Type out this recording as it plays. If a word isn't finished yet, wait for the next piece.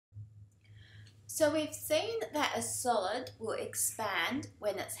So we've seen that a solid will expand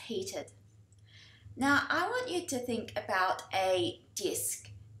when it's heated. Now I want you to think about a disk.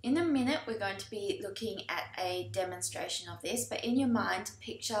 In a minute we're going to be looking at a demonstration of this, but in your mind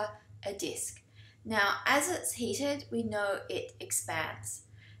picture a disk. Now as it's heated we know it expands.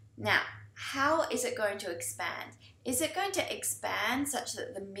 Now how is it going to expand? Is it going to expand such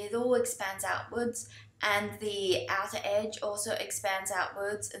that the middle expands outwards and the outer edge also expands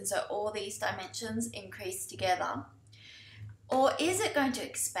outwards, and so all these dimensions increase together? Or is it going to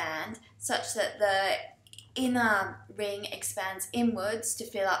expand such that the inner ring expands inwards to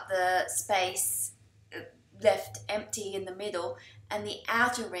fill up the space left empty in the middle, and the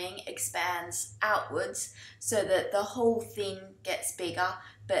outer ring expands outwards so that the whole thing gets bigger,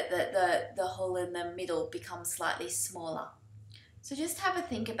 but that the hole in the middle becomes slightly smaller? So just have a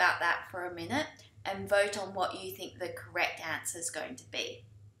think about that for a minute and vote on what you think the correct answer is going to be.